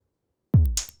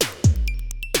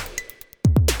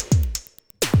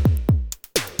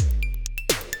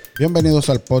Bienvenidos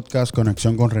al podcast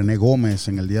Conexión con René Gómez.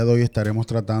 En el día de hoy estaremos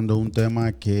tratando un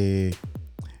tema que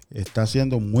está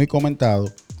siendo muy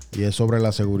comentado y es sobre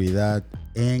la seguridad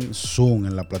en Zoom,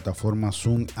 en la plataforma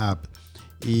Zoom App.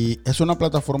 Y es una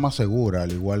plataforma segura,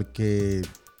 al igual que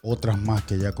otras más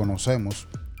que ya conocemos,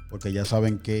 porque ya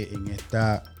saben que en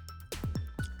esta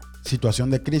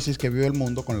situación de crisis que vive el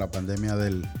mundo con la pandemia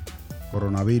del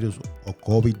coronavirus o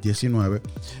COVID-19,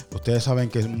 ustedes saben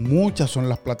que muchas son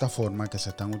las plataformas que se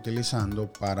están utilizando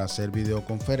para hacer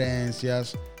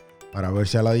videoconferencias, para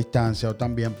verse a la distancia o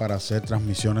también para hacer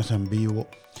transmisiones en vivo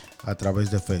a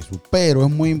través de Facebook. Pero es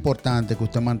muy importante que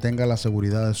usted mantenga la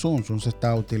seguridad de Zoom. Zoom se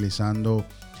está utilizando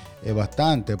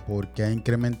bastante porque ha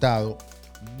incrementado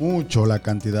mucho la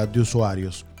cantidad de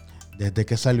usuarios desde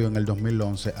que salió en el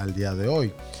 2011 al día de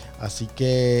hoy. Así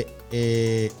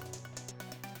que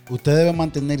usted debe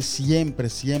mantener siempre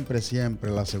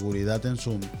la seguridad en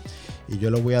Zoom. Y yo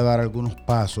le voy a dar algunos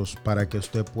pasos para que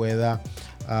usted pueda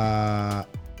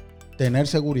tener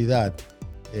seguridad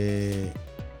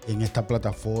en esta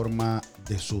plataforma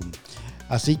de Zoom.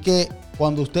 Así que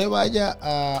cuando usted vaya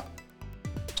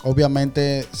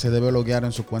obviamente se debe loguear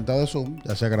en su cuenta de Zoom,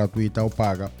 ya sea gratuita o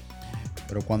paga.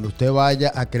 Pero cuando usted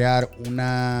vaya a crear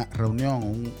una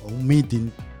reunión o un meeting,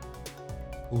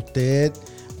 usted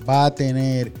va a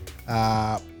tener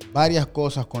varias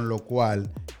cosas con lo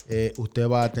cual usted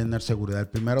va a tener seguridad. El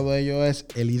primero de ellos es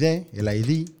el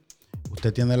ID.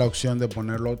 Usted tiene la opción de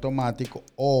ponerlo automático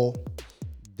o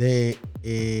de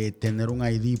tener un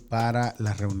ID para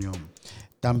la reunión.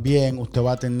 También usted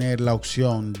va a tener la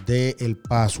opción del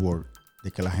password,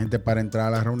 de que la gente para entrar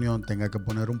a la reunión tenga que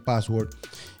poner un password.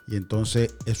 Y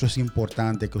entonces eso es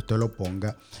importante que usted lo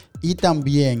ponga. Y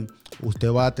también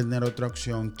usted va a tener otra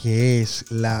opción que es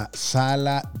la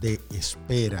sala de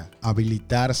espera.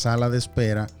 Habilitar sala de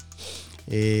espera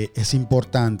es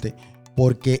importante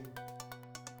porque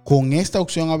con esta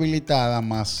opción habilitada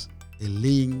más el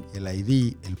link, el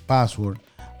ID, el password,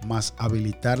 más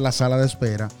habilitar la sala de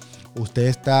espera, usted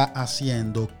está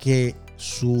haciendo que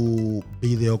su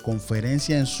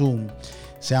videoconferencia en Zoom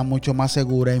sea mucho más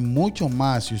segura y mucho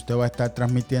más si usted va a estar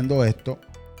transmitiendo esto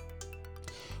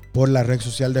por la red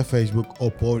social de Facebook o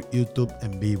por YouTube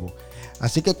en vivo.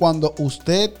 Así que cuando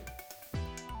usted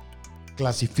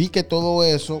clasifique todo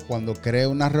eso, cuando cree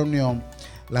una reunión,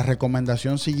 la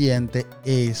recomendación siguiente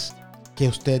es que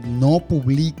usted no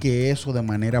publique eso de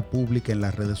manera pública en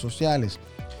las redes sociales.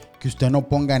 Que usted no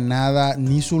ponga nada,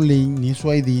 ni su link, ni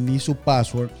su ID, ni su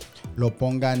password, lo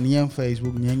ponga ni en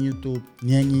Facebook, ni en YouTube,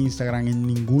 ni en Instagram, en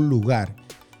ningún lugar.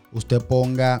 Usted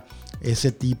ponga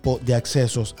ese tipo de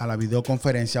accesos a la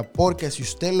videoconferencia, porque si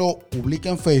usted lo publica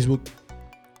en Facebook,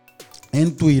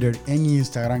 en Twitter, en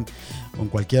Instagram o en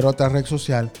cualquier otra red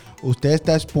social, usted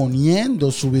está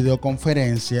exponiendo su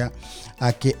videoconferencia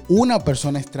a que una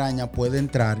persona extraña puede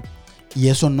entrar. Y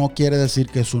eso no quiere decir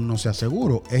que Zoom no sea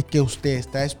seguro. Es que usted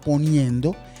está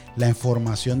exponiendo la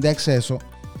información de acceso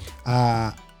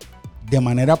de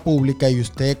manera pública, y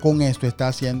usted con esto está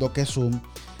haciendo que Zoom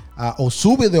o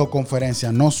su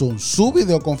videoconferencia, no Zoom, su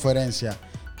videoconferencia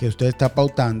que usted está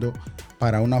pautando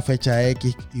para una fecha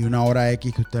X y una hora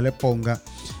X que usted le ponga,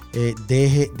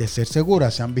 deje de ser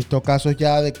segura. Se han visto casos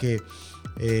ya de que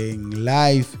en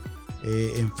live,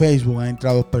 en Facebook han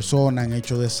entrado personas, han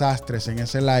hecho desastres en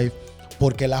ese live,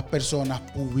 porque las personas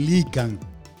publican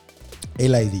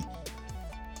el ID,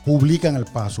 publican el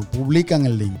paso, publican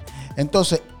el link.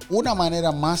 Entonces, una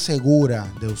manera más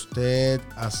segura de usted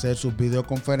hacer sus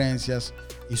videoconferencias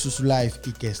y sus live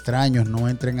y que extraños no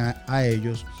entren a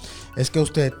ellos, es que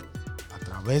usted a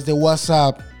través de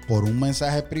WhatsApp, por un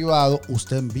mensaje privado,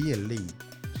 usted envíe el link.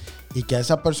 Y que a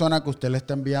esa persona que usted le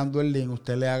está enviando el link,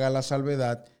 usted le haga la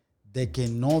salvedad de que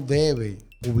no debe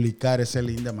publicar ese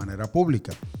link de manera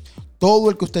pública. Todo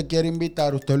el que usted quiere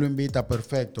invitar, usted lo invita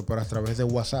perfecto, pero a través de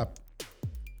WhatsApp.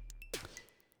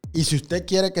 Y si usted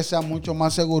quiere que sea mucho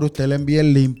más seguro, usted le envía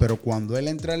el link, pero cuando él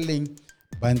entra el link,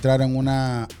 va a entrar en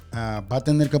va a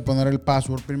tener que poner el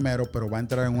password primero, pero va a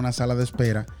entrar en una sala de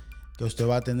espera que usted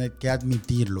va a tener que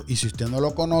admitirlo. Y si usted no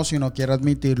lo conoce y no quiere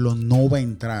admitirlo, no va a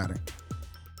entrar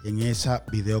en esa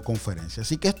videoconferencia.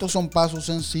 Así que estos son pasos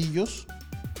sencillos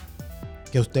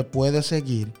que usted puede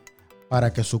seguir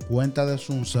para que su cuenta de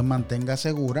Zoom se mantenga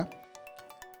segura,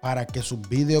 para que su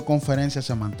videoconferencia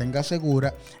se mantenga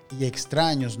segura y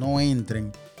extraños no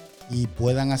entren y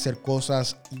puedan hacer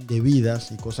cosas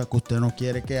indebidas y cosas que usted no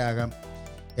quiere que hagan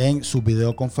en su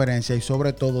videoconferencia, y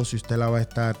sobre todo si usted la va a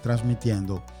estar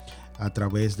transmitiendo a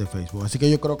través de Facebook. Así que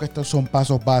yo creo que estos son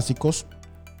pasos básicos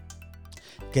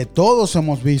que todos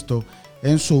hemos visto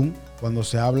en Zoom cuando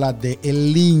se habla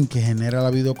del link que genera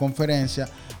la videoconferencia,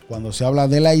 cuando se habla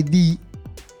del ID,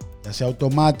 ya sea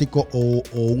automático o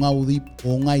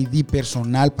un ID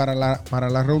personal para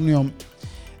la reunión,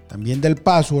 también del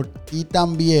password y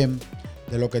también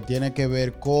de lo que tiene que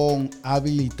ver con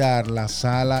habilitar la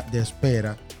sala de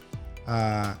espera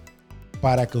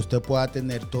para que usted pueda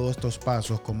tener todos estos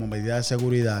pasos como medida de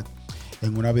seguridad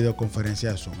en una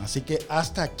videoconferencia de Zoom. Así que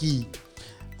hasta aquí,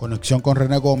 Conexión con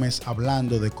René Gómez,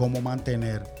 hablando de cómo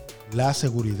mantener la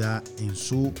seguridad en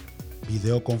su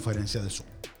videoconferencia de Zoom.